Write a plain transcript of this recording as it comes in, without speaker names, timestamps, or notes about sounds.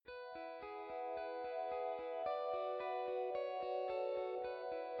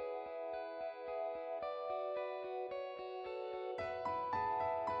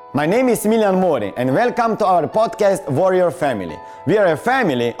My name is Emilian Mori and welcome to our podcast Warrior Family. We are a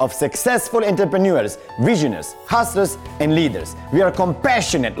family of successful entrepreneurs, visionaries, hustlers and leaders. We are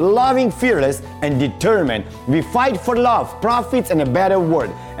compassionate, loving, fearless and determined. We fight for love, profits and a better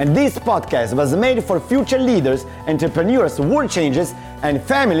world. And this podcast was made for future leaders, entrepreneurs, world changers and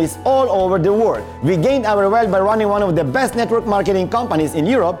families all over the world. We gained our wealth by running one of the best network marketing companies in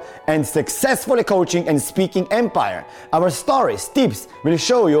Europe and successfully coaching and speaking empire. Our stories, tips will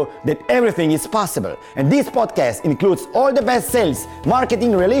show you that everything is possible. And this podcast includes all the best sales,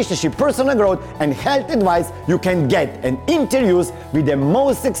 marketing, relationship, personal growth, and health advice you can get and interviews with the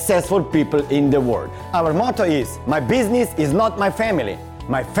most successful people in the world. Our motto is, my business is not my family.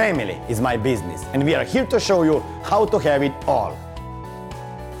 My family is my business. And we are here to show you how to have it all.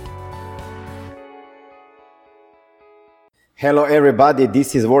 Hello everybody,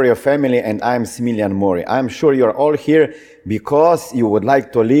 this is Warrior Family and I'm Emilian Mori. I'm sure you're all here because you would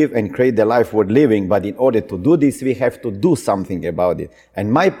like to live and create the life worth living, but in order to do this, we have to do something about it.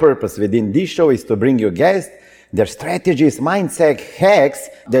 And my purpose within this show is to bring you guests, their strategies, mindset, hacks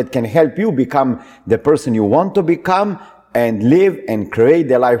that can help you become the person you want to become and live and create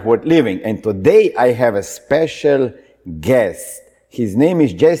the life worth living. And today I have a special guest. His name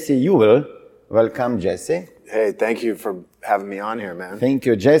is Jesse Ewell. Welcome, Jesse. Hey, thank you for having me on here, man. Thank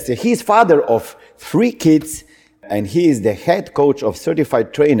you, Jesse. He's father of 3 kids, and he is the head coach of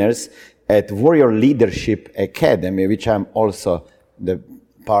certified trainers at Warrior Leadership Academy, which I'm also the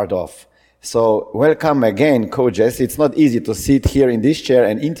part of. So welcome again, Coach Jesse. It's not easy to sit here in this chair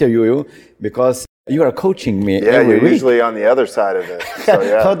and interview you because you are coaching me every you're week. Usually on the other side of it. So,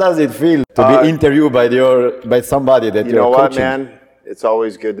 yeah. How does it feel to be interviewed by somebody that you're coaching? You know what, man? It's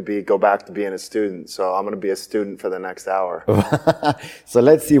always good to go back to being a student. So I'm going to be a student for the next hour. So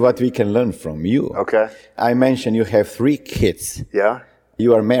let's see what we can learn from you. Okay. I mentioned you have 3 kids. Yeah.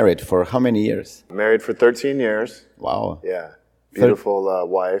 You are married for how many years? Married for 13 years. Wow. Yeah. Beautiful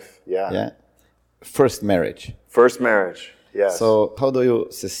wife. Yeah. Yeah. First marriage. First marriage. Yes. So how do you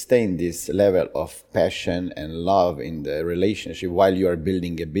sustain this level of passion and love in the relationship while you are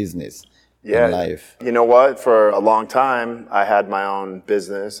building a business? Yeah, in life? You know what? For a long time, I had my own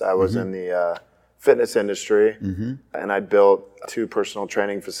business. I was in the fitness industry, and I built 2 personal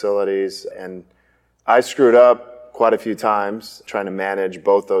training facilities. And I screwed up quite a few times trying to manage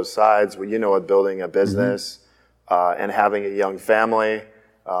both those sides. Well, you know what? Building a business and having a young family,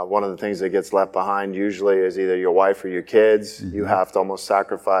 one of the things that gets left behind usually is either your wife or your kids. You have to almost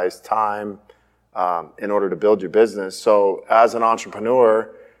sacrifice time in order to build your business. So as an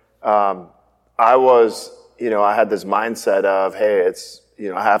entrepreneur, I had this mindset of, hey,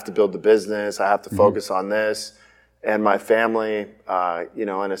 I have to build the business. I have to focus on this. And my family, in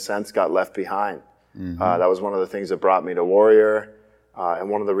a sense, got left behind. That was one of the things that brought me to Warrior. And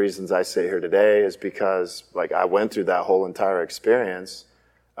one of the reasons I sit here today is because, I went through that whole entire experience.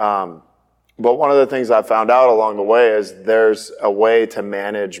 But one of the things I found out along the way is there's a way to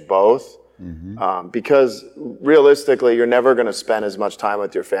manage both. Because realistically, you're never going to spend as much time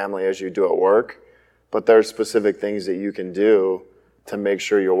with your family as you do at work, but there's specific things that you can do to make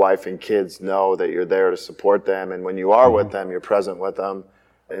sure your wife and kids know that you're there to support them. And when you are with them, you're present with them.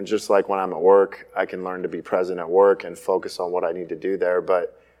 And just like when I'm at work, I can learn to be present at work and focus on what I need to do there.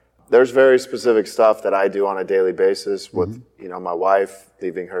 But there's very specific stuff that I do on a daily basis with, my wife,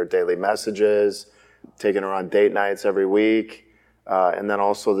 leaving her daily messages, taking her on date nights every week. And then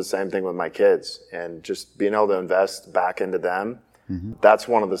also the same thing with my kids and just being able to invest back into them. That's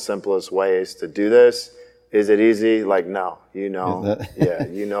one of the simplest ways to do this. Is it easy? No, yeah,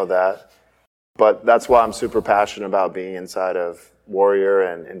 you know that. But that's why I'm super passionate about being inside of Warrior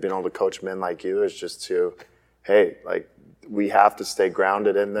and being able to coach men like you is just to, hey, we have to stay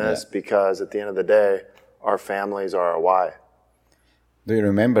grounded in this because at the end of the day, our families are our why. Do you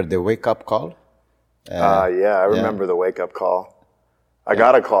remember the wake-up call? I remember the wake-up call. I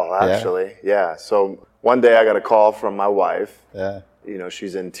got a call, actually. Yeah. So one day I got a call from my wife. Yeah.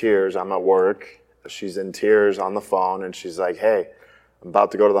 She's in tears. I'm at work. She's in tears on the phone, and she's like, hey, I'm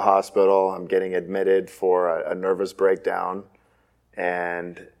about to go to the hospital. I'm getting admitted for a nervous breakdown.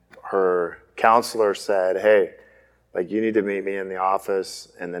 And her counselor said, hey, you need to meet me in the office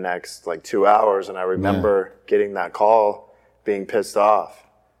in the next, 2 hours. And I remember getting that call, being pissed off.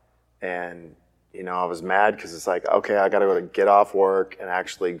 And I was mad because it's okay, I got to go to get off work and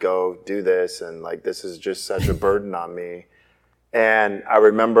actually go do this. And this is just such a burden on me. And I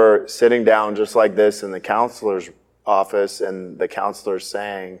remember sitting down just like this in the counselor's office and the counselor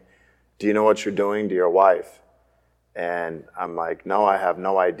saying, do you know what you're doing to your wife? And I'm like, no, I have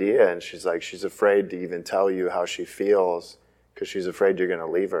no idea. And she's like, she's afraid to even tell you how she feels because she's afraid you're going to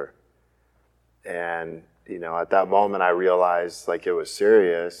leave her. And, you know, at that moment, I realized like it was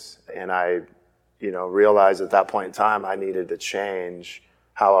serious. And I, you know, realized at that point in time, I needed to change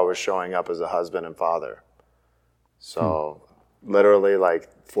how I was showing up as a husband and father. So literally like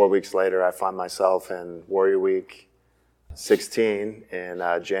 4 weeks later, I find myself in Warrior Week 16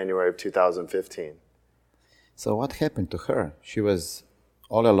 in January of 2015. So what happened to her? She was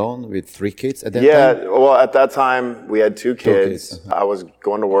all alone with 3 kids at that time? Yeah, well, at that time, we had 2 kids. 2 kids. I was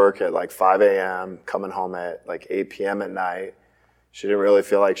going to work at like 5 a.m., coming home at like 8 p.m. at night. She didn't really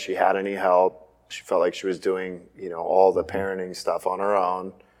feel like she had any help. She felt like she was doing, you know, all the parenting stuff on her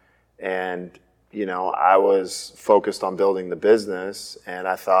own. And, you know, I was focused on building the business, and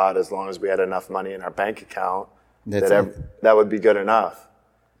I thought as long as we had enough money in our bank account, that would be good enough.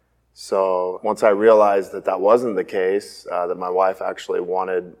 So once I realized that that wasn't the case, that my wife actually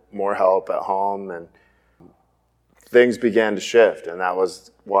wanted more help at home, and things began to shift, and that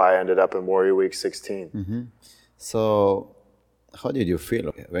was why I ended up in Warrior Week 16. Mm-hmm. So how did you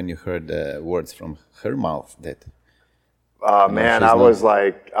feel when you heard the words from her mouth that... Man, I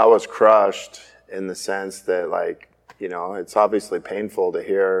was crushed in the sense that, like, you know, it's obviously painful to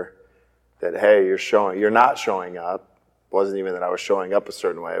hear that, hey, you're not showing up. It wasn't even that I was showing up a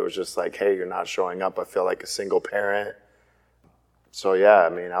certain way. It was just like, hey, you're not showing up. I feel like a single parent. So yeah, I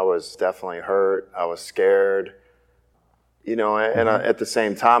mean, I was definitely hurt. I was scared, you know, and at the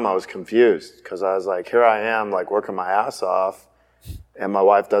same time, I was confused because I was like, here I am, like working my ass off, and my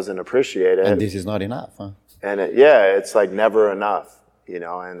wife doesn't appreciate it. And this is not enough, huh? And it's like never enough, you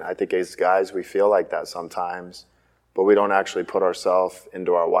know, and I think as guys, we feel like that sometimes, but we don't actually put ourselves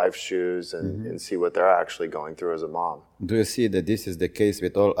into our wife's shoes and see what they're actually going through as a mom. Do you see that this is the case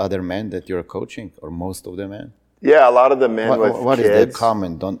with all other men that you're coaching, or most of the men? Yeah, a lot of the men with kids. What is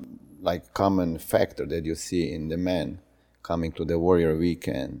the common factor that you see in the men coming to the Warrior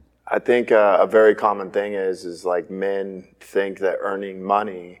Weekend? I think a very common thing is like men think that earning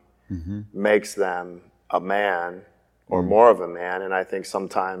money makes them a man or more of a man. And I think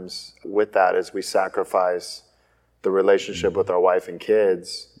sometimes with that is we sacrifice the relationship with our wife and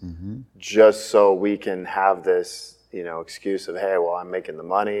kids just so we can have this, you know, excuse of, hey, well, I'm making the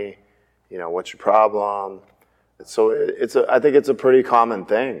money, you know, what's your problem? So I think it's a pretty common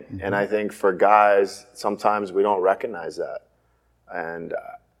thing. And I think for guys, sometimes we don't recognize that. And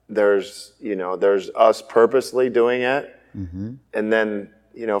there's us purposely doing it. And then,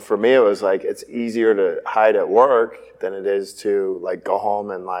 you know, for me, it was like, it's easier to hide at work than it is to like go home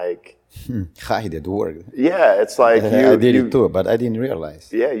and like... Hide at work. Yeah, it's like I did it too, but I didn't realize.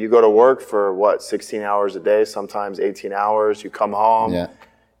 Yeah, you go to work for 16 hours a day, sometimes 18 hours. You come home,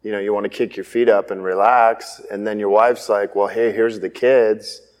 you know, you want to kick your feet up and relax. And then your wife's like, well, hey, here's the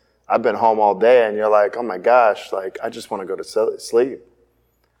kids. I've been home all day. And you're like, oh my gosh, like, I just want to go to sleep.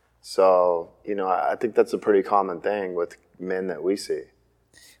 So, you know, I think that's a pretty common thing with men that we see.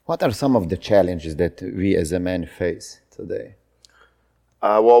 What are some of the challenges that we as a man face today?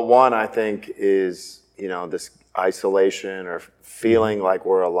 Well, one, I think, is, you know, this isolation or feeling like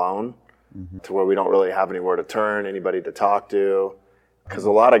we're alone to where we don't really have anywhere to turn, anybody to talk to. Because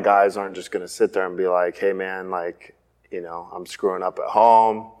a lot of guys aren't just going to sit there and be like, hey, man, like, you know, I'm screwing up at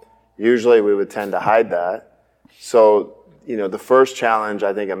home. Usually we would tend to hide that. So, you know, the first challenge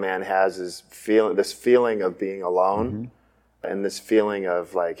I think a man has is this feeling of being alone. And this feeling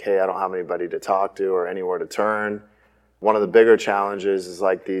of like, hey, I don't have anybody to talk to or anywhere to turn. One of the bigger challenges is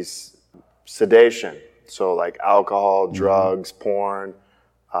like these sedation. So like alcohol, drugs, porn.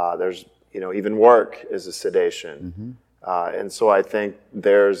 There's, you know, even work is a sedation. And so I think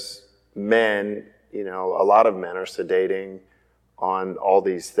there's men, you know, a lot of men are sedating on all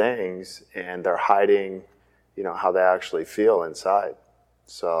these things, and they're hiding, you know, how they actually feel inside.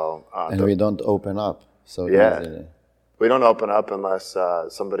 So and we don't open up. So yeah. We don't open up unless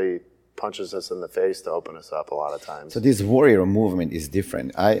somebody punches us in the face to open us up a lot of times. So this warrior movement is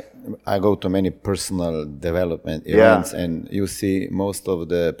different. I go to many personal development events, and you see most of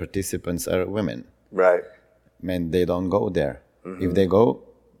the participants are women. Right. Men, they don't go there. If they go,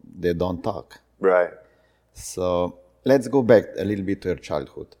 they don't talk. Right. So let's go back a little bit to your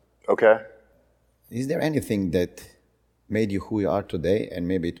childhood. Okay. Is there anything that made you who you are today, and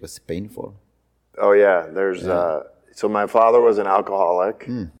maybe it was painful? Oh yeah, there's so my father was an alcoholic.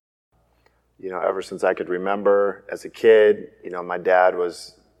 You know, ever since I could remember as a kid, you know, my dad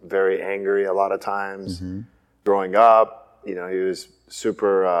was very angry a lot of times. Growing up, you know, he was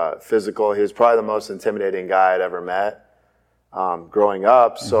super physical. He was probably the most intimidating guy I'd ever met growing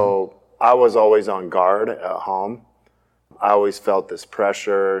up. So I was always on guard at home. I always felt this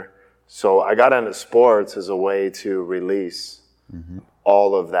pressure. So I got into sports as a way to release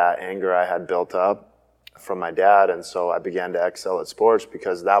all of that anger I had built up from my dad. And so I began to excel at sports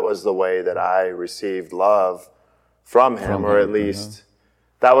because that was the way that I received love from him, or at least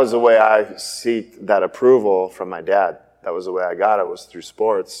that was the way I seeked that approval from my dad. That was the way I got it, was through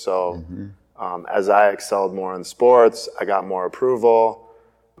sports. So as I excelled more in sports, I got more approval.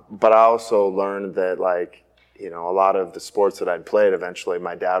 But I also learned that, like, you know, a lot of the sports that I'd played, eventually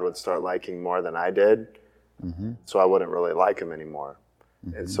my dad would start liking more than I did. So I wouldn't really like him anymore.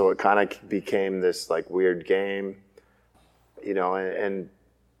 And so it kind of became this like weird game, you know, and,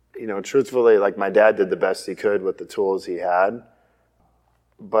 you know, truthfully, like my dad did the best he could with the tools he had.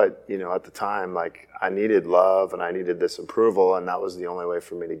 But, you know, at the time, like I needed love and I needed this approval, and that was the only way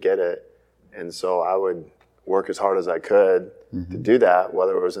for me to get it. And so I would work as hard as I could to do that,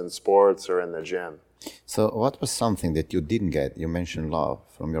 whether it was in sports or in the gym. So what was something that you didn't get? You mentioned love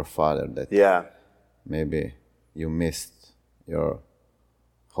from your father that maybe you missed your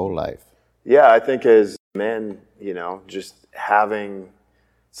whole life. Yeah, I think as men, you know, just having,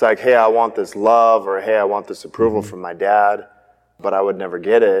 it's like, hey, I want this love, or hey, I want this approval from my dad, but I would never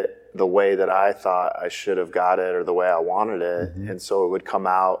get it the way that I thought I should have got it or the way I wanted it. And so it would come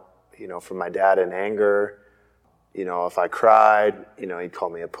out, you know, from my dad in anger. You know, if I cried, you know, he'd call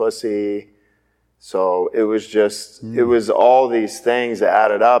me a pussy. So it was just, it was all these things that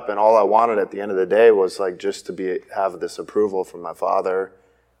added up, and all I wanted at the end of the day was like just to have this approval from my father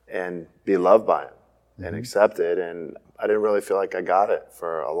and be loved by him and accepted. And I didn't really feel like I got it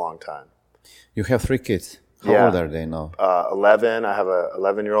for a long time. You have 3 kids. How old are they now? 11. I have a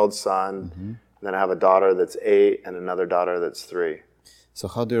 11-year-old son. And then I have a daughter that's 8 and another daughter that's 3. So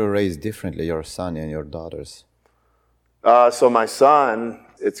how do you raise differently your son and your daughters? So my son,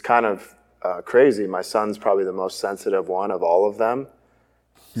 it's kind of crazy. My son's probably the most sensitive one of all of them.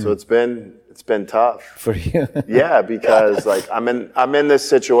 So it's been tough for you. Yeah, because like I'm in this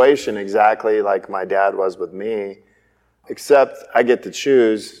situation exactly like my dad was with me, except I get to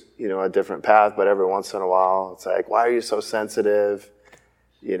choose, you know, a different path. But every once in a while, it's like, why are you so sensitive?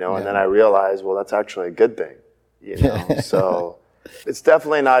 You know, and then I realize, well, that's actually a good thing. You know, so it's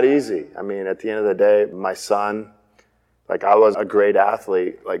definitely not easy. I mean, at the end of the day, my son, like I was a great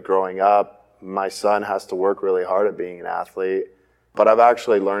athlete, like growing up. My son has to work really hard at being an athlete. But I've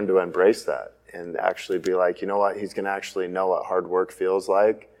actually learned to embrace that and actually be like, you know what, he's going to actually know what hard work feels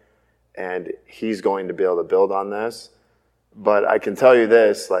like, and he's going to be able to build on this. But I can tell you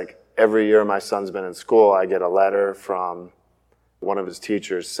this, like every year my son's been in school, I get a letter from one of his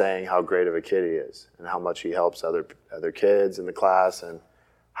teachers saying how great of a kid he is and how much he helps other kids in the class and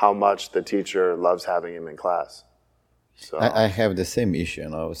how much the teacher loves having him in class. So I have the same issue, you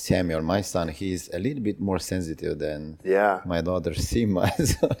know. Samuel, my son, he's a little bit more sensitive than my daughter Sima.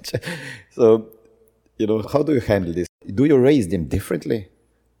 So, you know, how do you handle this? Do you raise them differently,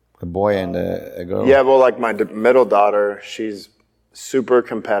 a boy and a girl? Yeah, well, like my middle daughter, she's super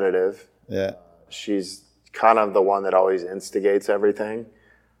competitive. Yeah. She's kind of the one that always instigates everything.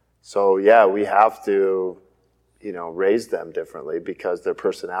 So, yeah, we have to, you know, raise them differently because their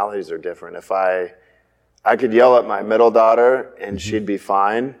personalities are different. If I could yell at my middle daughter and she'd be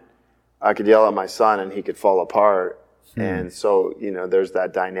fine. I could yell at my son and he could fall apart. And so, you know, there's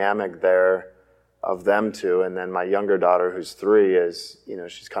that dynamic there of them two. And then my younger daughter, who's 3, is, you know,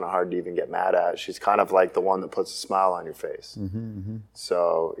 she's kind of hard to even get mad at. She's kind of like the one that puts a smile on your face.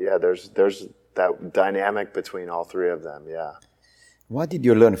 So, yeah, there's that dynamic between all 3 of them, yeah. What did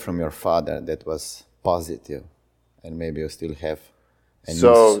you learn from your father that was positive and maybe you still have and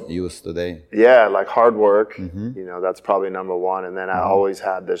use today? Yeah, like hard work, you know, that's probably number 1. And then I always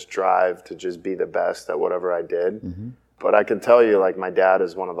had this drive to just be the best at whatever I did. But I can tell you, like, my dad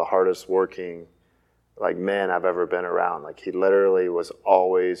is one of the hardest working, like, men I've ever been around. Like, he literally was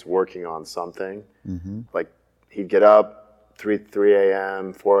always working on something. Like, he'd get up 3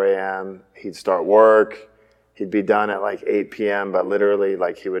 a.m., 4 a.m., he'd start work. He'd be done at like 8 p.m., but literally,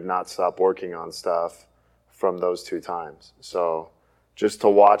 like, he would not stop working on stuff from those 2 times. So just to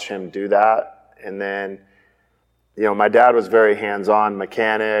watch him do that. And then, you know, my dad was very hands-on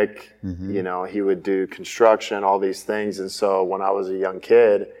mechanic. You know, he would do construction, all these things. And so when I was a young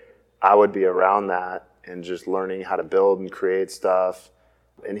kid, I would be around that and just learning how to build and create stuff.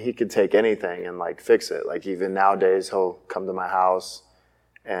 And he could take anything and like fix it. Like even nowadays, he'll come to my house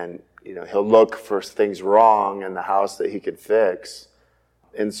and, you know, he'll look for things wrong in the house that he could fix.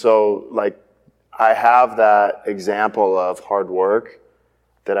 And so like I have that example of hard work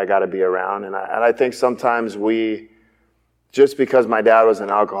that I got to be around. And I think sometimes just because my dad was an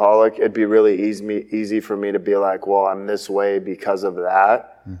alcoholic, it'd be really easy for me to be like, well, I'm this way because of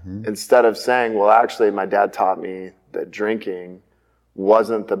that. Instead of saying, well, actually, my dad taught me that drinking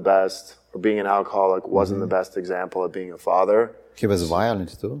wasn't the best, or being an alcoholic wasn't the best example of being a father. He was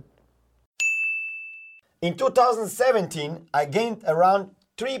violent too? In 2017, I gained around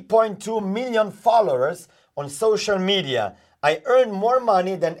 3.2 million followers on social media. I earned more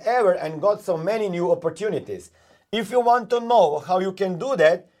money than ever and got so many new opportunities. If you want to know how you can do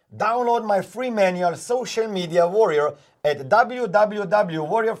that, download my free manual, Social Media Warrior, at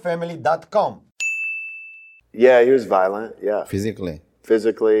www.warriorfamily.com. Yeah, he was violent, yeah. Physically,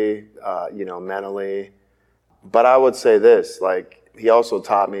 mentally. But I would say this, like, he also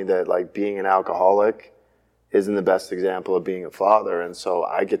taught me that, like, being an alcoholic isn't the best example of being a father. And so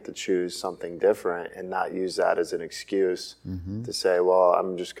I get to choose something different and not use that as an excuse to say, well,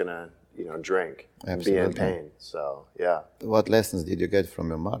 I'm just going to, drink and be in pain. So, yeah. What lessons did you get from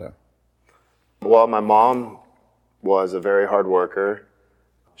your mother? Well, my mom was a very hard worker.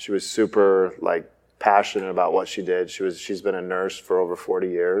 She was super, passionate about what she did. She's been a nurse for over 40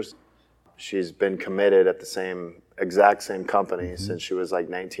 years. She's been committed at the exact same company since she was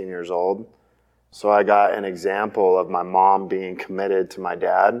 19 years old. So I got an example of my mom being committed to my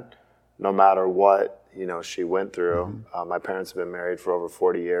dad, no matter what, she went through. My parents have been married for over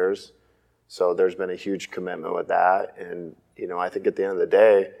 40 years. So there's been a huge commitment with that. And, I think at the end of the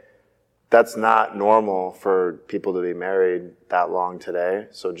day, that's not normal for people to be married that long today.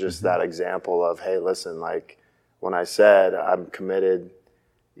 So just that example of, hey, listen, when I said I'm committed,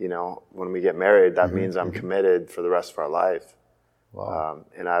 when we get married, that means I'm committed for the rest of our life. Wow.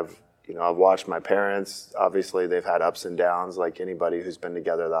 And I've watched my parents. Obviously, they've had ups and downs like anybody who's been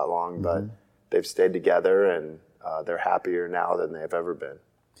together that long, but they've stayed together, and they're happier now than they've ever been.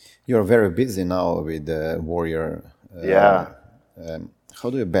 You're very busy now with the Warrior. How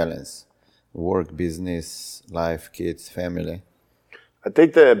do you balance work, business, life, kids, family? I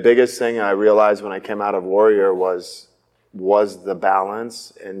think the biggest thing I realized when I came out of Warrior was the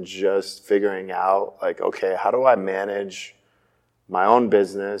balance and just figuring out, okay, how do I manage my own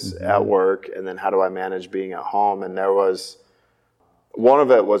business at work, and then how do I manage being at home? And there was, one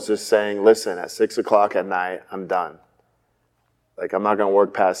of it was just saying, listen, at 6 o'clock at night, I'm done. I'm not going to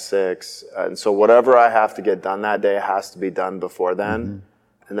work past 6. And so whatever I have to get done that day has to be done before then.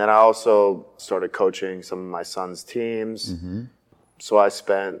 And then I also started coaching some of my son's teams. So I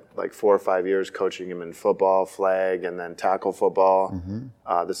spent 4 or 5 years coaching him in football, flag, and then tackle football.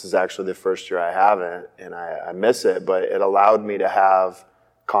 This is actually the first year I haven't, and I miss it, but it allowed me to have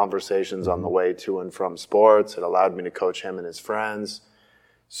conversations on the way to and from sports. It allowed me to coach him and his friends.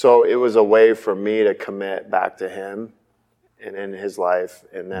 So it was a way for me to commit back to him and in his life.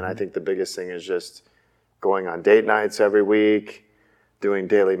 And then I think the biggest thing is just going on date nights every week, doing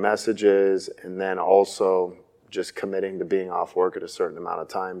daily messages, and then also just committing to being off work at a certain amount of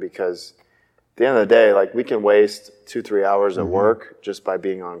time, because at the end of the day, we can waste 2-3 hours at work just by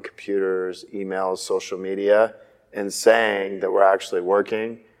being on computers, emails, social media, and saying that we're actually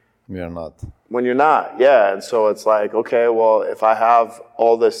working. We are not. When you're not, yeah. And so it's okay, well, if I have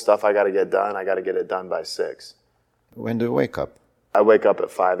all this stuff I got to get done, I got to get it done by 6. When do you wake up? I wake up at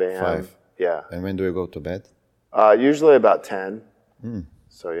 5 a.m. 5? Yeah. And when do you go to bed? Usually about 10.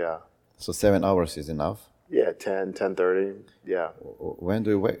 So, yeah. So 7 hours is enough? Yeah, 10, 10:30, yeah. When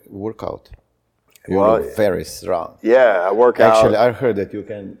do you work out? You look very strong. Yeah, I work out. Actually, I heard that you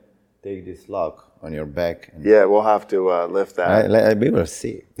can take this log on your back. Yeah, we'll have to lift that. We will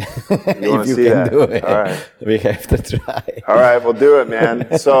see. You if you see can that? do it. All right. We have to try. All right, we'll do it,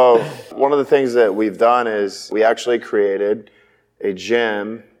 man. So one of the things that we've done is we actually created a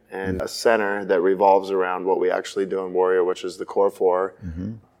gym and a center that revolves around what we actually do in Warrior, which is the Core 4.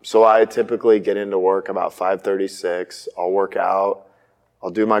 So I typically get into work about 5:36. I'll work out.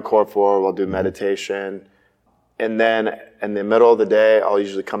 I'll do my Core 4. We'll do meditation. And then in the middle of the day, I'll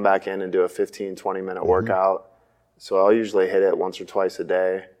usually come back in and do a 15, 20-minute workout. So I'll usually hit it once or twice a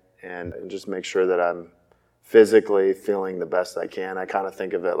day and just make sure that I'm physically feeling the best I can. I kind of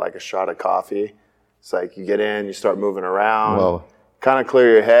think of it like a shot of coffee. It's you get in, you start moving around, kind of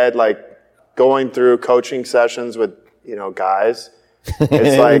clear your head, going through coaching sessions with, guys. It's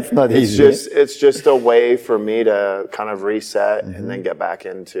it's not easy. It's just a way for me to kind of reset and then get back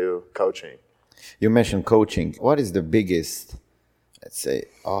into coaching. You mentioned coaching. What is the biggest, let's say,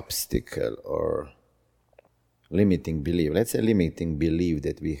 obstacle or limiting belief? Let's say limiting belief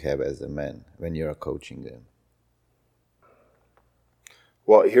that we have as a man when you're coaching them.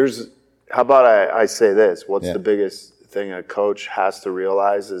 Well, how about I say this? What's the biggest thing a coach has to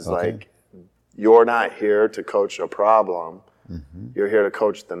realize is you're not here to coach a problem. You're here to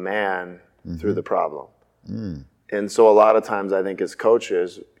coach the man through the problem. And so a lot of times I think as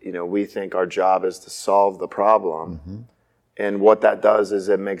coaches, we think our job is to solve the problem. And what that does is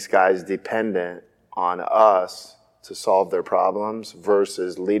it makes guys dependent on us to solve their problems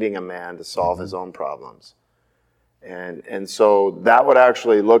versus leading a man to solve his own problems. And so that would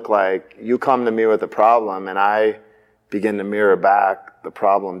actually look like you come to me with a problem and I begin to mirror back the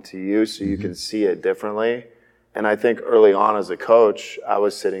problem to you so you can see it differently. And I think early on as a coach, I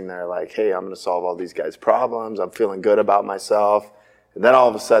was sitting there like, hey, I'm going to solve all these guys' problems. I'm feeling good about myself. And then all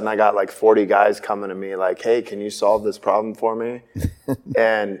of a sudden I got like 40 guys coming to me like, hey, can you solve this problem for me?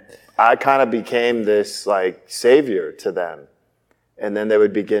 And I kind of became this like savior to them. And then they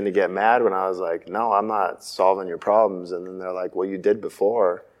would begin to get mad when I was like, no, I'm not solving your problems. And then they're like, well, you did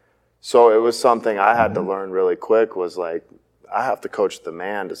before. So it was something I had to learn really quick was like, I have to coach the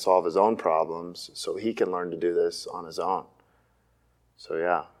man to solve his own problems so he can learn to do this on his own. So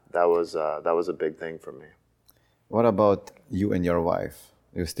yeah, that was a big thing for me. What about you and your wife?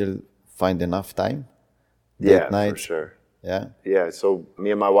 You still find enough time? Yeah, for sure. Yeah? Yeah, so me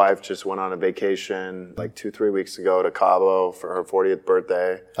and my wife just went on a vacation like 2-3 weeks ago to Cabo for her 40th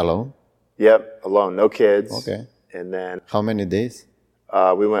birthday. Alone? Yep, alone, no kids. Okay. And then... How many days?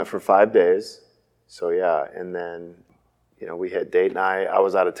 We went for 5 days. So yeah, and then, we hit date night. I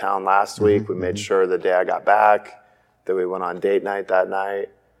was out of town last week. We made sure the day I got back that we went on date night that night.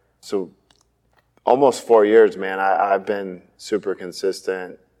 So almost 4 years, man. I've been super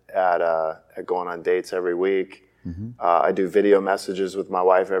consistent at going on dates every week. I do video messages with my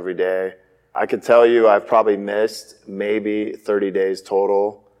wife every day. I could tell you I've probably missed maybe 30 days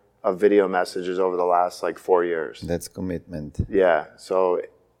total of video messages over the last like 4 years. That's commitment. Yeah. So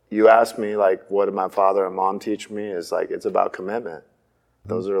you asked me like, what did my father and mom teach me? Is like, it's about commitment.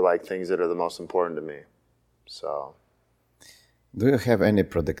 Those are like things that are the most important to me. So. Do you have any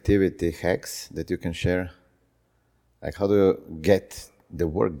productivity hacks that you can share? Like how do you get the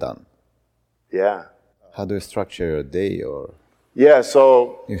work done? Yeah. How do you structure your day or? Yeah,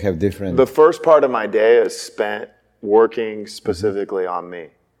 so you have different. The first part of my day is spent working specifically on me.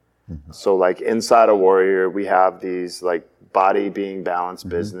 So like inside a Warrior, we have these like body being balanced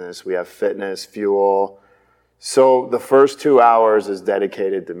business. We have fitness, fuel. So the first 2 hours is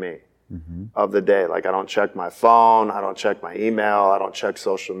dedicated to me of the day. Like I don't check my phone. I don't check my email. I don't check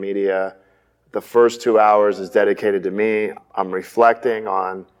social media. The first 2 hours is dedicated to me. I'm reflecting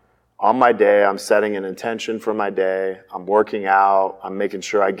on my day. I'm setting an intention for my day. I'm working out. I'm making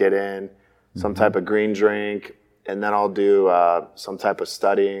sure I get in some type of green drink. And then I'll do some type of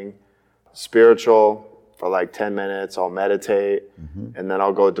studying, spiritual for like 10 minutes. I'll meditate. And then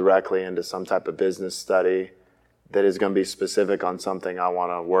I'll go directly into some type of business study that is going to be specific on something I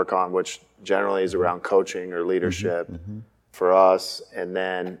want to work on, which generally is around coaching or leadership for us. And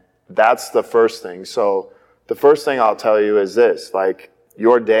then that's the first thing. So the first thing I'll tell you is this, like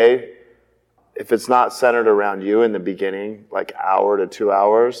your day, if it's not centered around you in the beginning, like hour to 2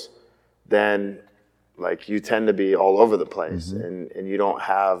 hours, then like you tend to be all over the place and you don't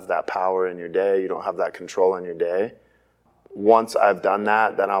have that power in your day. You don't have that control in your day. Once I've done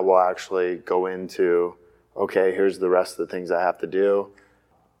that, then I will actually go into, okay, here's the rest of the things I have to do.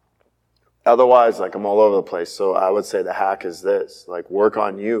 Otherwise, like I'm all over the place. So I would say the hack is this, like work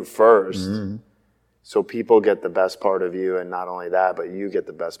on you first so people get the best part of you. And not only that, but you get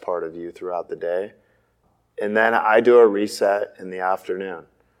the best part of you throughout the day. And then I do a reset in the afternoon.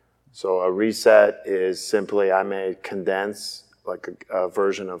 So a reset is simply I may condense like a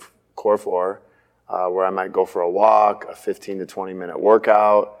version of Core 4 where I might go for a walk, a 15 to 20 minute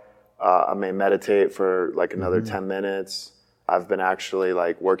workout. I may meditate for like another 10 minutes. I've been actually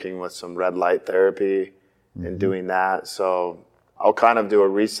like working with some red light therapy and doing that. So I'll kind of do a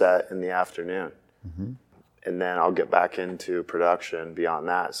reset in the afternoon and then I'll get back into production beyond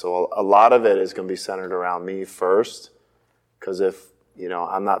that. So a lot of it is going to be centered around me first, because if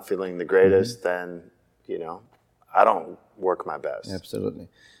I'm not feeling the greatest, then, I don't work my best. Absolutely.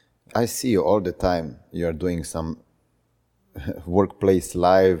 I see you all the time. You're doing some workplace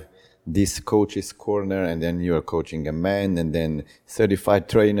live, this coach's corner, and then you're coaching a man, and then certified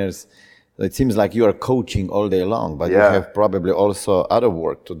trainers. It seems like you are coaching all day long, but you have probably also other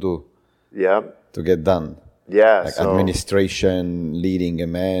work to do to get done. Yeah. Like administration, leading a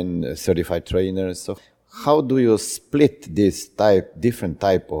man, certified trainers. So how do you split this different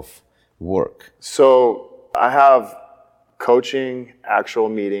type of work? So I have coaching, actual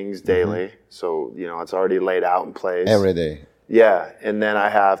meetings daily. So, it's already laid out in place. Every day. Yeah. And then I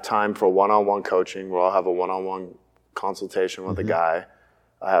have time for one-on-one coaching where I'll have a one-on-one consultation with a guy.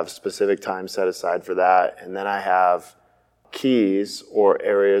 I have specific time set aside for that. And then I have keys or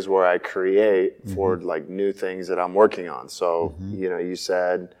areas where I create for like new things that I'm working on. So, you know, you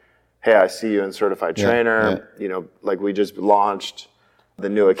said, hey, I see you in Certified Trainer. You know, like we just launched the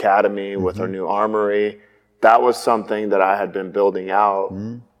new academy with our new armory. That was something that I had been building out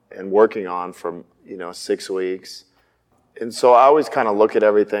and working on for, you know, 6 weeks. And so I always kind of look at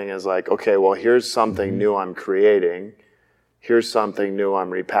everything as like, okay, well, here's something new I'm creating. Here's something new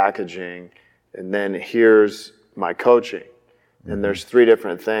I'm repackaging. And then here's my coaching. And there's 3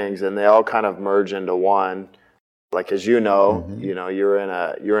 different things, and they all kind of merge into one. Like, as you know, you're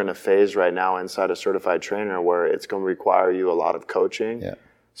in a phase right now inside a Certified Trainer where it's going to require you a lot of coaching. Yeah.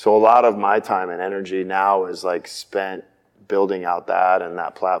 So a lot of my time and energy now is like spent building out that and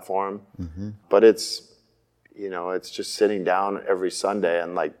that platform. But it's, you know, it's just sitting down every Sunday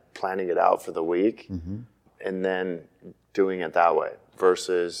and like planning it out for the week and then doing it that way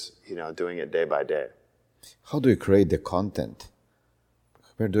versus, you know, doing it day by day. How do you create the content?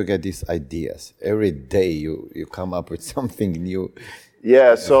 Where do you get these ideas? Every day you come up with something new.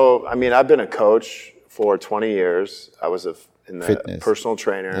 Yeah, so I mean, I've been a coach for 20 years. I was in the Fitness. Personal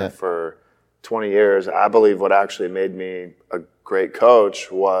trainer for 20 years. I believe what actually made me a great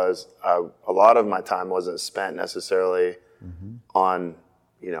coach was a lot of my time wasn't spent necessarily on,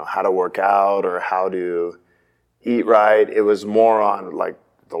 you know, how to work out or how to eat right. It was more on like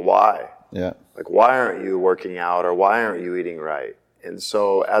the why. Yeah. Like, why aren't you working out or why aren't you eating right? And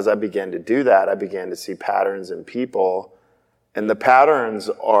so as I began to do that, I began to see patterns in people, and the patterns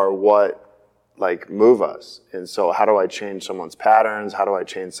are what like move us. And so how do I change someone's patterns? How do I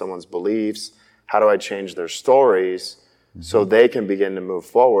change someone's beliefs? How do I change their stories so they can begin to move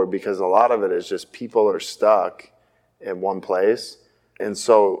forward? Because a lot of it is just people are stuck in one place. And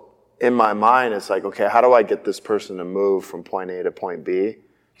so in my mind, it's like, okay, how do I get this person to move from point A to point B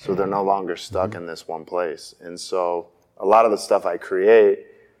so they're no longer stuck in this one place? And so a lot of the stuff I create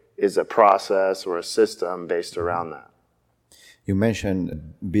is a process or a system based around that. You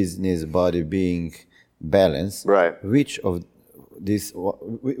mentioned business, body being balanced. Right. Which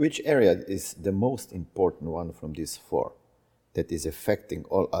area is the most important one from these 4 that is affecting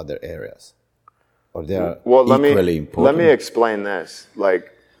all other areas? Or they are equally important? Let me explain this.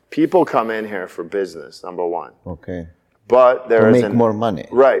 Like, people come in here for business, number one. Okay. But there is make more money.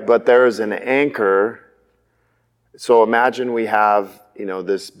 Right, but there is an anchor. So imagine we have, you know,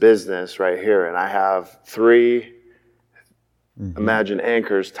 this business right here, and I have 3 imagine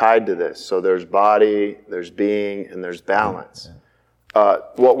anchors tied to this. So there's body, there's being, and there's balance.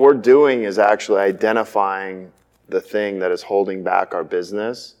 What we're doing is actually identifying the thing that is holding back our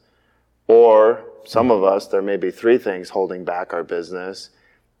business, or some of us, there may be 3 things holding back our business.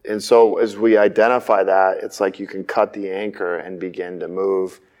 And so as we identify that, it's like you can cut the anchor and begin to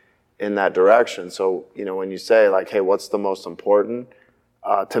move in that direction. So, you know, when you say like, hey, what's the most important?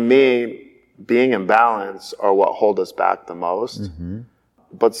 To me, being in balance are what hold us back the most.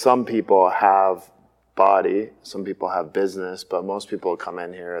 But some people have body, some people have business, but most people come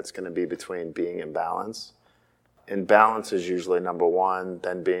in here, it's going to be between being and balance. And balance is usually number 1,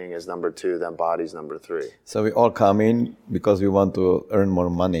 then being is number 2, then body's number 3. So we all come in because we want to earn more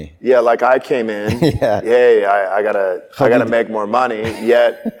money. Yeah, like I came in, hey, I gotta make more money,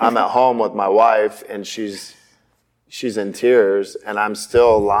 yet I'm at home with my wife and she's in tears and I'm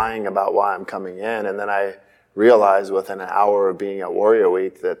still lying about why I'm coming in. And then I realize within an hour of being at Warrior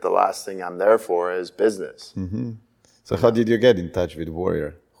Week that the last thing I'm there for is business. So how did you get in touch with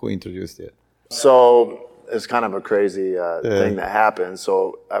Warrior? Who introduced you? So it's kind of a crazy thing that happened.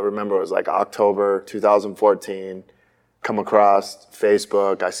 So I remember it was like October 2014, come across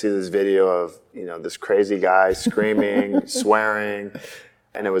Facebook. I see this video of, you know, this crazy guy screaming, swearing,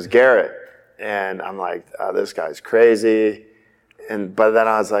 and it was Garrett. And I'm like, oh, this guy's crazy. But then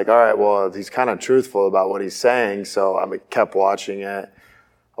I was like, all right, well, he's kind of truthful about what he's saying. So I kept watching it.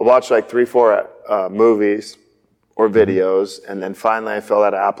 I watched like 3-4 movies or videos. And then finally I filled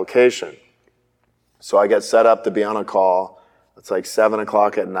out an application. So I get set up to be on a call. It's like 7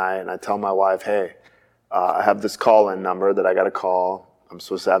 o'clock at night, and I tell my wife, hey, I have this call-in number that I got to call. I'm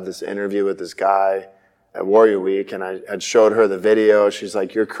supposed to have this interview with this guy at Warrior Week, and I had showed her the video. She's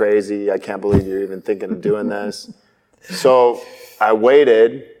like, you're crazy. I can't believe you're even thinking of doing this. So I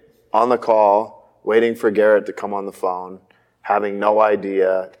waited on the call, waiting for Garrett to come on the phone, having no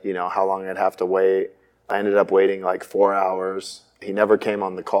idea, you know, how long I'd have to wait. I ended up waiting like 4 hours. He never came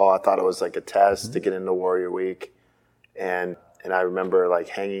on the call. I thought it was like a test to get into Warrior Week. And I remember like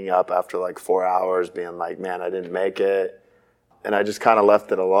hanging up after like 4 hours being like, man, I didn't make it. And I just kind of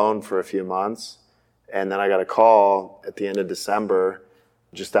left it alone for a few months. And then I got a call at the end of December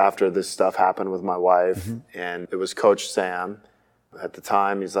just after this stuff happened with my wife. And it was Coach Sam. At the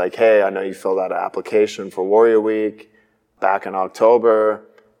time, he's like, hey, I know you filled out an application for Warrior Week back in October,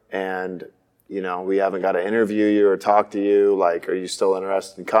 and we haven't got to interview you or talk to you. Like, are you still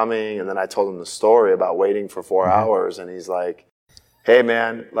interested in coming? And then I told him the story about waiting for 4 hours, and he's like, hey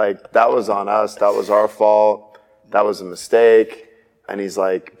man, like, that was on us. That was our fault. That was a mistake. And he's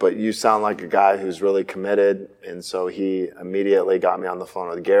like, but you sound like a guy who's really committed. And so he immediately got me on the phone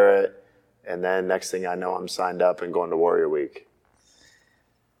with Garrett. And then next thing I know, I'm signed up and going to Warrior Week.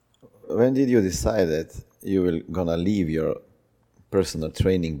 When did you decide that you were gonna leave your personal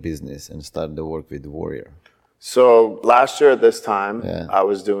training business and start the work with Warrior? So last year at this time, I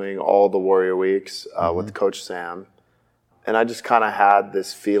was doing all the Warrior Weeks with Coach Sam. And I just kind of had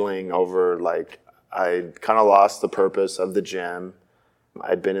this feeling over, like, I kind of lost the purpose of the gym.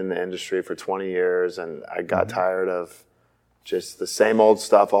 I'd been in the industry for 20 years, and I got tired of just the same old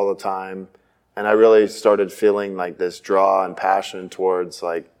stuff all the time. And I really started feeling like this draw and passion towards,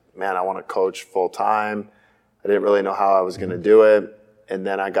 like, man, I want to coach full time. I didn't really know how I was going to do it. And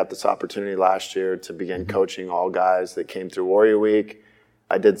then I got this opportunity last year to begin coaching all guys that came through Warrior Week.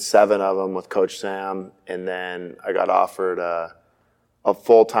 I did 7 of them with Coach Sam, and then I got offered a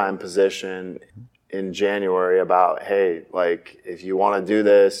full-time position in January about, hey, like, if you want to do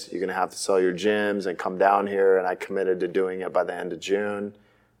this, you're going to have to sell your gyms and come down here. And I committed to doing it by the end of June.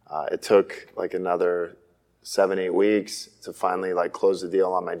 It took like another 7-8 weeks to finally like close the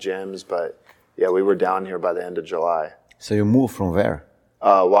deal on my gyms. But yeah, we were down here by the end of July. So you moved from where?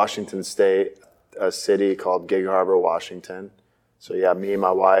 Washington State, a city called Gig Harbor, Washington. So yeah, me,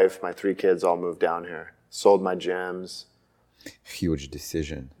 my wife, my 3 kids all moved down here. Sold my gyms. Huge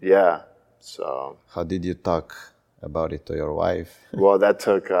decision. Yeah. So how did you talk about it to your wife? Well, that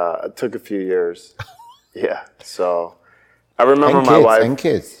took a few years. Yeah. So I remember and my kids, wife and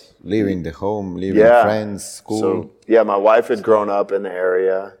kids leaving the home, leaving friends, school. So yeah, my wife had grown up in the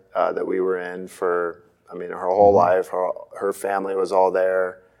area that we were in for, I mean, her whole life. Her family was all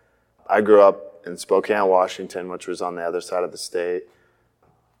there. I grew up in Spokane, Washington, which was on the other side of the state.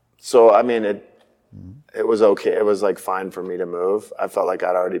 So I mean, it was okay. It was like fine for me to move. I felt like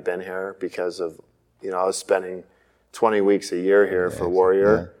I'd already been here because of, I was spending 20 weeks a year here for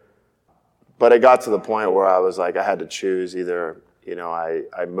Warrior. Yeah. But it got to the point where I was like, I had to choose either,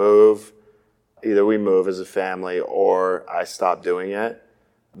 I move, either we move as a family or I stop doing it,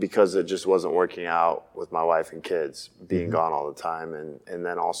 because it just wasn't working out with my wife and kids being gone all the time, and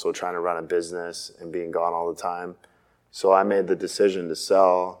then also trying to run a business and being gone all the time. So I made the decision to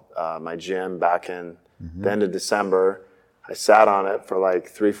sell my gym back in the end of December. I sat on it for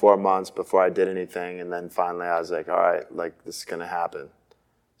like 3-4 months before I did anything, and then finally I was like, all right, like, this is gonna happen.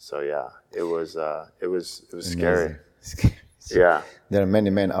 So yeah, it was scary. Yeah. There are many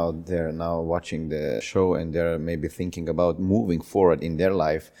men out there now watching the show, and they're maybe thinking about moving forward in their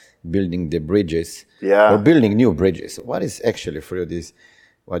life, building the bridges, or building new bridges. What is actually for you this?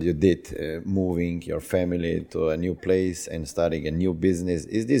 What you did, moving your family to a new place and starting a new business?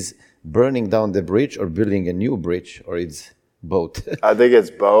 Is this burning down the bridge or building a new bridge, or it's both? I think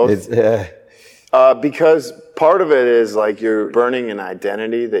it's both. Because part of it is like you're burning an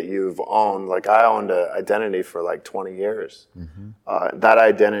identity that you've owned. Like, I owned an identity for like 20 years. That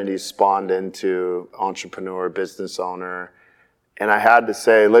identity spawned into entrepreneur, business owner. And I had to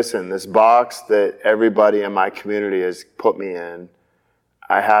say, listen, this box that everybody in my community has put me in,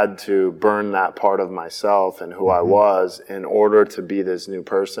 I had to burn that part of myself and who I was in order to be this new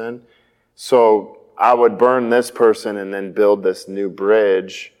person. So I would burn this person and then build this new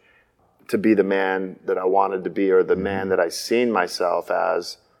bridge to be the man that I wanted to be, or the man that I seen myself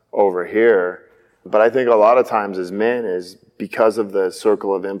as over here. But I think a lot of times as men, is because of the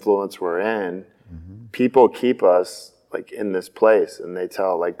circle of influence we're in, people keep us like in this place, and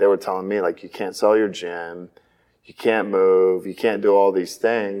they were telling me, like, you can't sell your gym, you can't move, you can't do all these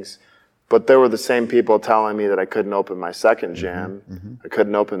things. But there were the same people telling me that I couldn't open my second gym, I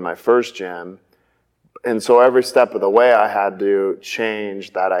couldn't open my first gym. And so every step of the way, I had to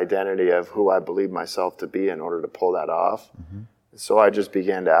change that identity of who I believed myself to be in order to pull that off. So I just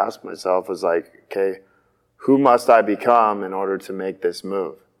began to ask myself, was like, okay, who must I become in order to make this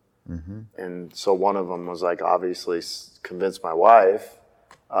move? And so one of them was like, obviously convince my wife,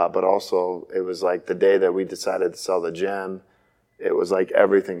 but also it was like the day that we decided to sell the gym, it was like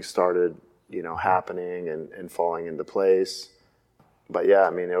everything started, happening and falling into place. But yeah, I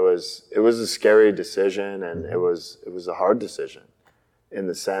mean, it was a scary decision, and it was a hard decision in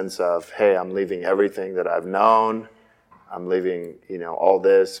the sense of, hey, I'm leaving everything that I've known. I'm leaving, all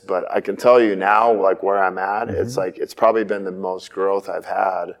this, but I can tell you now, like where I'm at, it's probably been the most growth I've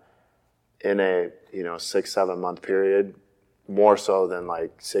had in a, 6-7 month period, more so than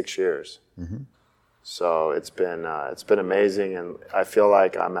like 6 years. So it's been amazing, and I feel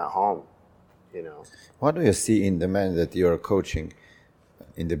like I'm at home, What do you see in the men that you're coaching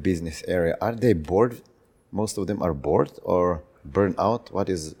in the business area? Are they bored? Most of them are bored or burnt out? What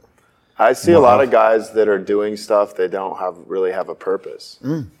is? I see a lot of guys that are doing stuff they don't really have a purpose.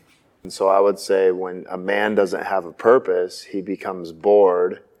 And so I would say when a man doesn't have a purpose, he becomes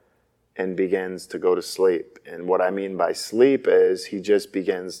bored and begins to go to sleep. And what I mean by sleep is he just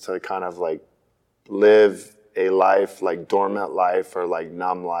begins to kind of like live a life, like dormant life or like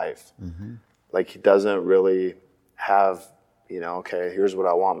numb life. Like he doesn't really have, okay, here's what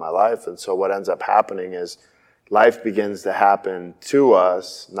I want in my life. And so what ends up happening is life begins to happen to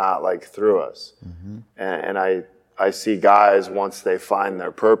us, not like through us. And I see guys, once they find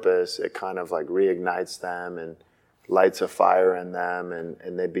their purpose, it kind of like reignites them and lights a fire in them,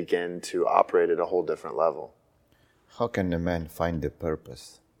 and they begin to operate at a whole different level. How can a man find the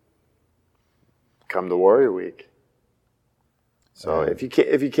purpose? Come to Warrior Week. So if you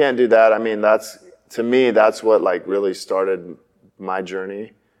can't do that, I mean, to me, that's what like really started my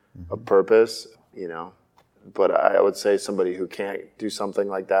journey of purpose, But I would say somebody who can't do something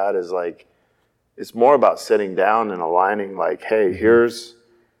like that is like, it's more about sitting down and aligning like, hey, here's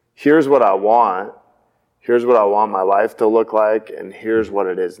what I want. Here's what I want my life to look like, and here's what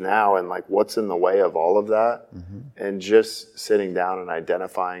it is now, and like what's in the way of all of that. And just sitting down and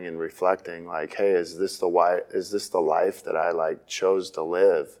identifying and reflecting like, hey, is this the life that I like chose to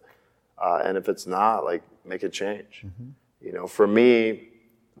live? And if it's not, like make a change. For me,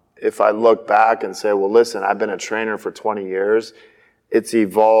 if I look back and say, well, listen, I've been a trainer for 20 years, it's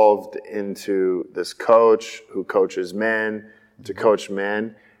evolved into this coach who coaches men to coach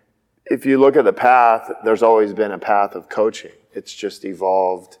men. If you look at the path, there's always been a path of coaching. It's just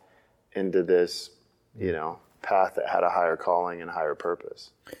evolved into this, path that had a higher calling and higher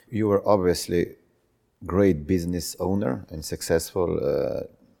purpose. You were obviously great business owner and successful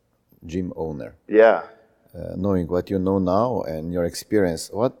gym owner. Yeah. Knowing what you know now and your experience,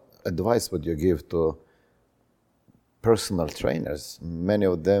 what advice would you give to personal trainers? Many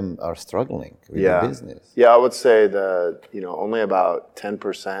of them are struggling with the business. Yeah, I would say that, only about 10%,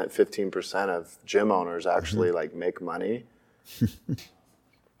 15% of gym owners actually like make money.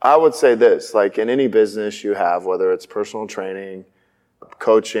 I would say this, like in any business you have, whether it's personal training,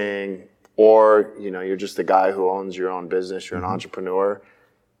 coaching, or, you're just a guy who owns your own business, you're an entrepreneur,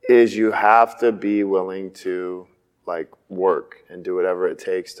 is you have to be willing to like work and do whatever it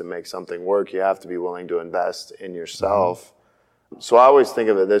takes to make something work. You have to be willing to invest in yourself. So I always think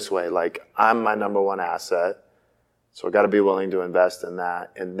of it this way, like I'm my number one asset. So I got to be willing to invest in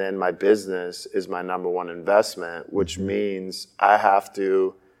that. And then my business is my number one investment, which means I have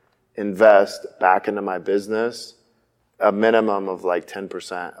to invest back into my business a minimum of like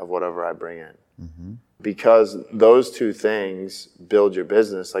 10% of whatever I bring in. Because those two things build your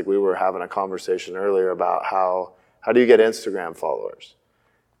business. Like we were having a conversation earlier about how do you get Instagram followers?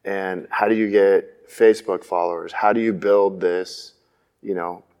 And how do you get Facebook followers? How do you build this,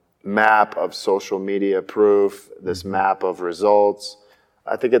 map of social media proof, this map of results?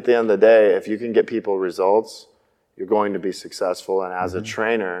 I think at the end of the day, if you can get people results, you're going to be successful. And as a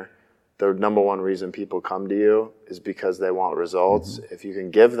trainer, the number one reason people come to you is because they want results. If you can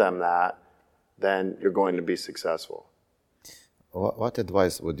give them that, then you're going to be successful. What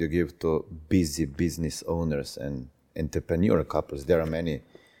advice would you give to busy business owners and entrepreneur couples? There are many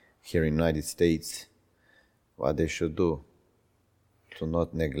here in the United States. What they should do to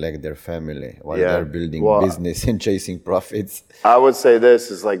not neglect their family while they're building business and chasing profits? I would say this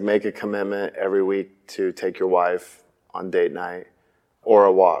is like make a commitment every week to take your wife on date night or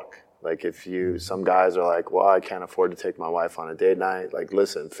a walk. Like if some guys are like, well, I can't afford to take my wife on a date night. Like,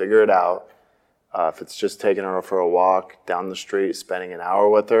 listen, figure it out. If it's just taking her for a walk down the street, spending an hour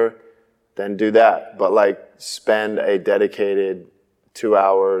with her, then do that. But like spend a dedicated 2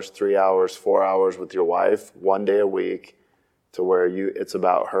 hours, 3 hours, 4 hours with your wife, 1 day a week to where it's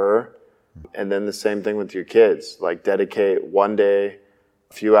about her. And then the same thing with your kids, like dedicate 1 day,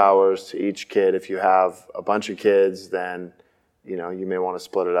 a few hours to each kid. If you have a bunch of kids, then, you may want to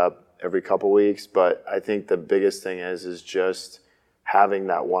split it up every couple weeks. But I think the biggest thing is just having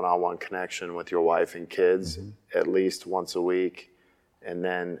that one-on-one connection with your wife and kids at least once a week, and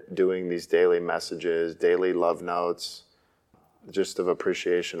then doing these daily messages, daily love notes, just of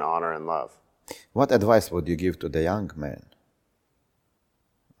appreciation, honor, and love. What advice would you give to the young men?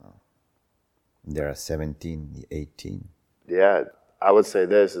 They are 17, 18. Yeah, I would say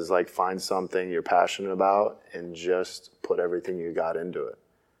this is like find something you're passionate about and just put everything you got into it.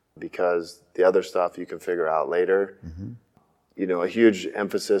 Because the other stuff you can figure out later. You know, a huge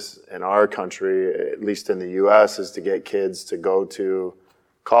emphasis in our country, at least in the US, is to get kids to go to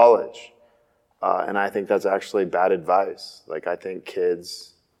college. And I think that's actually bad advice. Like, I think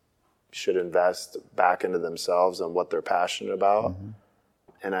kids should invest back into themselves and what they're passionate about.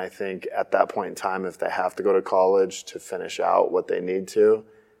 And I think at that point in time, if they have to go to college to finish out what they need to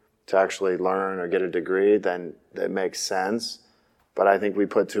actually learn or get a degree, then that makes sense. But I think we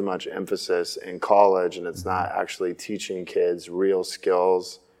put too much emphasis in college, and it's not actually teaching kids real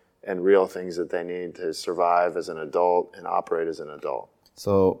skills and real things that they need to survive as an adult and operate as an adult.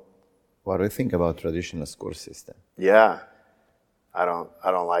 So, what do you think about traditional school system? Yeah, I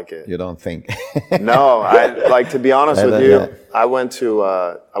don't like it. You don't think? No, to be honest with you, I went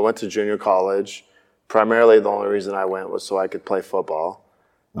to junior college. Primarily, the only reason I went was so I could play football.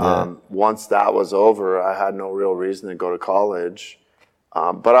 Once that was over, I had no real reason to go to college.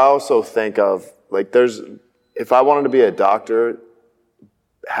 But I also think of, like, if I wanted to be a doctor,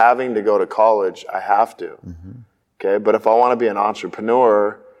 having to go to college, I have to. Okay, but if I want to be an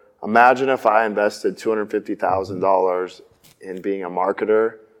entrepreneur, imagine if I invested $250,000 in being a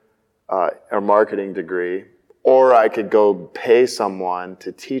marketer, a marketing degree, or I could go pay someone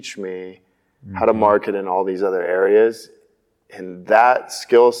to teach me how to market in all these other areas. And that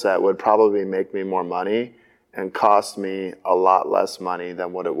skill set would probably make me more money and cost me a lot less money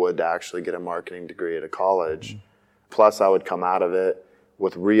than what it would to actually get a marketing degree at a college. Plus, I would come out of it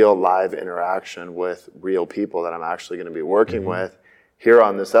with real live interaction with real people that I'm actually going to be working with. Here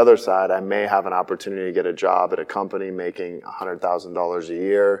on this other side, I may have an opportunity to get a job at a company making $100,000 a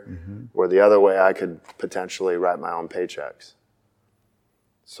year, where the other way I could potentially write my own paychecks.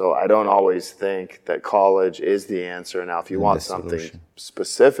 So I don't always think that college is the answer. Now, if you want something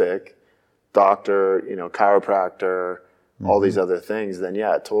specific, doctor, chiropractor, all these other things, then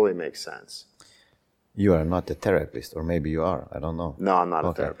yeah, it totally makes sense. You are not a therapist, or maybe you are, I don't know. No, I'm not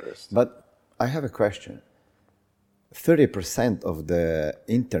a therapist. But I have a question. 30% of the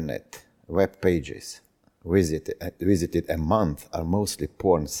internet web pages visited a month are mostly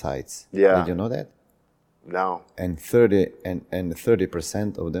porn sites. Yeah. Did you know that? No. And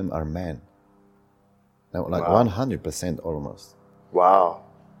 30% of them are men. Now, like 100% almost. Wow.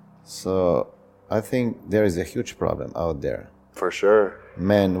 So I think there is a huge problem out there. For sure.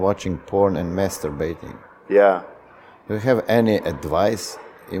 Men watching porn and masturbating. Yeah. Do you have any advice,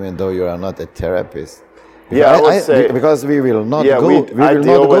 even though you are not a therapist? Yeah, I would say, because we will not go. I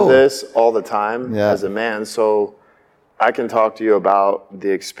deal with this all the time as a man, so I can talk to you about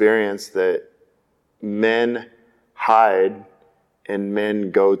the experience that men hide and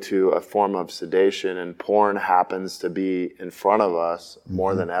men go to a form of sedation, and porn happens to be in front of us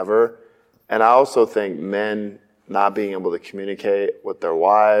more than ever. And I also think men not being able to communicate with their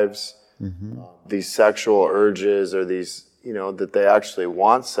wives, these sexual urges, or these, that they actually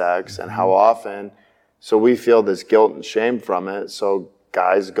want sex, and how often. So we feel this guilt and shame from it. So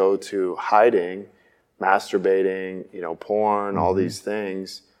guys go to hiding, masturbating, porn, all these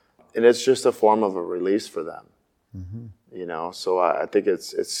things. And it's just a form of a release for them. So I think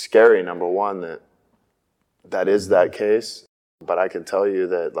it's scary, number one, that is that case. But I can tell you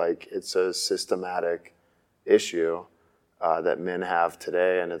that, like, it's a systematic issue that men have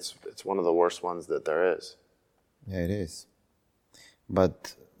today, and it's one of the worst ones that there is. Yeah, it is.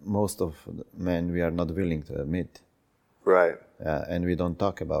 But most of the men, we are not willing to admit. Right. And we don't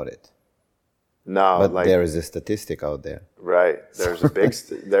talk about it. No. But there is a statistic out there. Right. There's a big,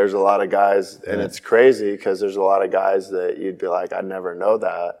 there's a lot of guys, and it's crazy because there's a lot of guys that you'd be like, I never know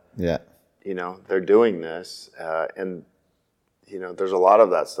that. Yeah. They're doing this. And, there's a lot of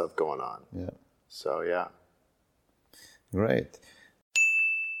that stuff going on. Yeah. So, yeah. Great.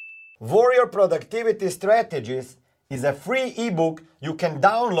 Warrior Productivity Strategies is a free ebook you can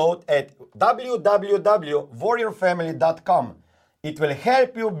download at www.warriorfamily.com. It will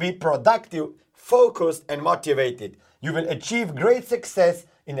help you be productive, focused, and motivated. You will achieve great success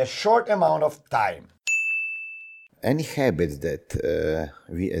in a short amount of time. Any habits that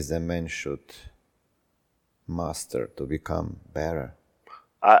we as a man should master to become better?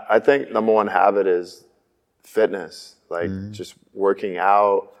 I think number one habit is fitness, just working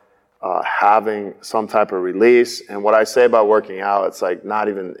out, having some type of release. And what I say about working out, it's like not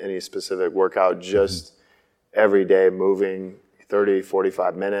even any specific workout, just every day moving 30,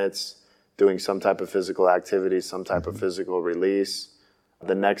 45 minutes, doing some type of physical activity, some type of physical release.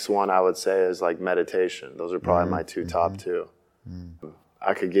 The next one I would say is like meditation. Those are probably my top two.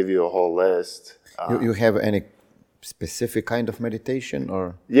 I could give you a whole list. You have any specific kind of meditation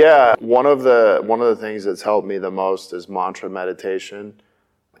or? Yeah, one of the things that's helped me the most is mantra meditation,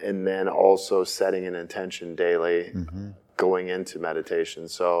 and then also setting an intention daily going into meditation.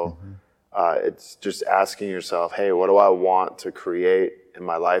 So it's just asking yourself, hey, what do I want to create in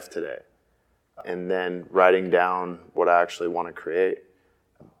my life today? And then writing down what I actually want to create,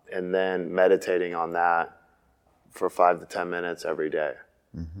 and then meditating on that for 5 to 10 minutes every day,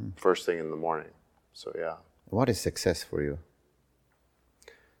 first thing in the morning. So yeah. What is success for you?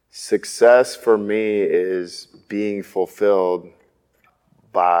 Success for me is being fulfilled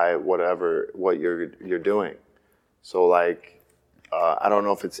by what you're doing. So like, I don't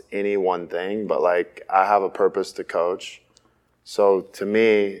know if it's any one thing, but like I have a purpose to coach. So to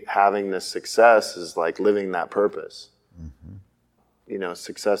me, having this success is like living that purpose. You know,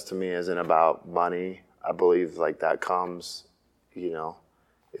 success to me isn't about money. I believe like that comes, you know,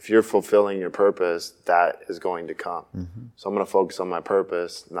 if you're fulfilling your purpose, that is going to come. So I'm going to focus on my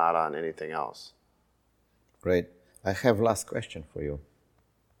purpose, not on anything else. Great. I have last question for you.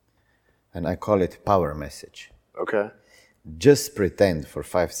 And I call it power message. Okay. Just pretend for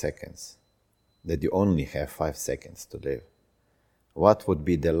 5 seconds that you only have 5 seconds to live. What would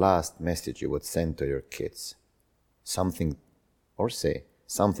be the last message you would send to your kids? Something, or say,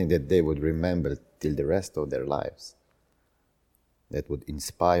 something that they would remember till the rest of their lives, that would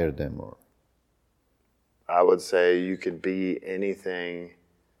inspire them? Or I would say you could be anything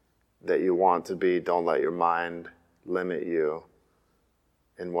that you want to be. Don't let your mind limit you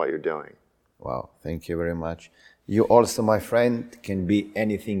in what you're doing. Wow, thank you very much. You also, my friend, can be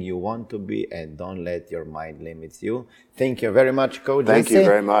anything you want to be, and don't let your mind limit you. Thank you very much, Coach. Thank you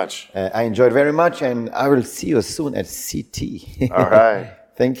very much. I enjoyed very much, and I will see you soon at CT. All right.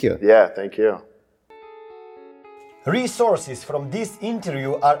 Thank you. Yeah, thank you. Resources from this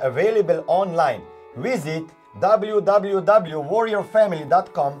interview are available online. Visit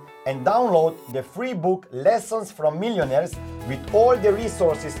www.warriorfamily.com and download the free book Lessons from Millionaires with all the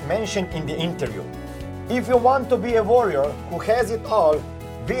resources mentioned in the interview. If you want to be a warrior who has it all,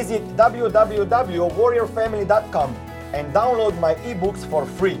 visit www.warriorfamily.com and download my ebooks for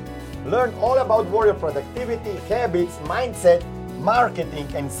free. Learn all about warrior productivity, habits, mindset, marketing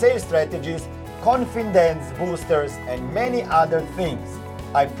and sales strategies, confidence boosters, and many other things.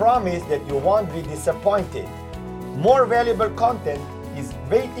 I promise that you won't be disappointed. More valuable content is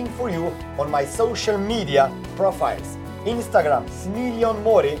waiting for you on my social media profiles. Instagram, Smiljan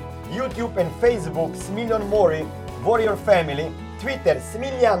Mori, YouTube and Facebook, Smiljan Mori, Warrior Family, Twitter,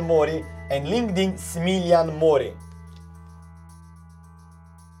 Smiljan Mori, and LinkedIn, Smiljan Mori.